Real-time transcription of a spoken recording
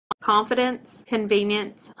Confidence,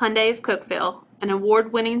 convenience, Hyundai of Cookeville, an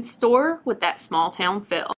award-winning store with that small-town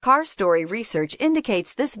feel. Car Story research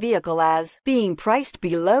indicates this vehicle as being priced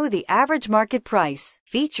below the average market price.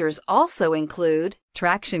 Features also include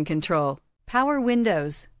traction control, power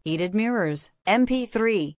windows, heated mirrors,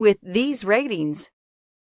 MP3. With these ratings,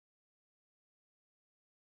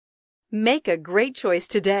 make a great choice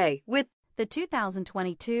today with the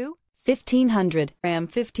 2022 1500. Ram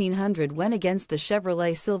 1500 went against the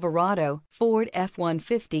Chevrolet Silverado, Ford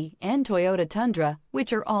F-150, and Toyota Tundra,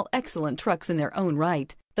 which are all excellent trucks in their own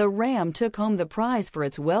right. The Ram took home the prize for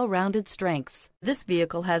its well-rounded strengths. This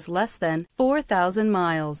vehicle has less than 4,000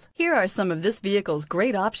 miles. Here are some of this vehicle's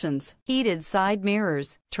great options: heated side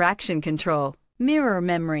mirrors, traction control, mirror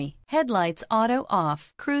memory, headlights auto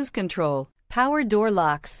off, cruise control, power door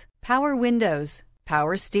locks, power windows,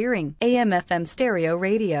 power steering, AM/FM stereo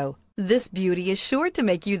radio. This beauty is sure to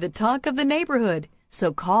make you the talk of the neighborhood.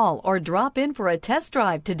 So call or drop in for a test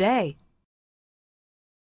drive today.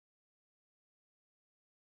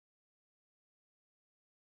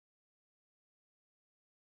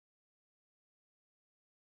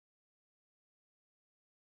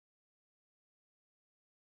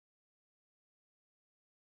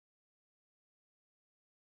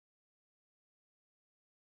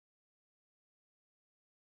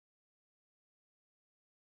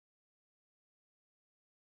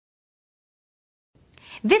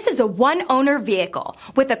 This is a one-owner vehicle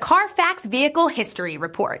with a CARFAX Vehicle History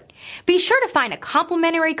Report. Be sure to find a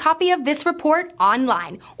complimentary copy of this report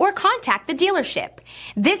online or contact the dealership.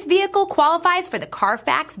 This vehicle qualifies for the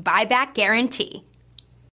CARFAX buyback guarantee.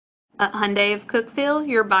 At Hyundai of Cookeville,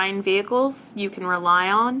 you're buying vehicles you can rely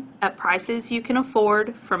on at prices you can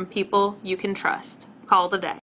afford from people you can trust. Call today.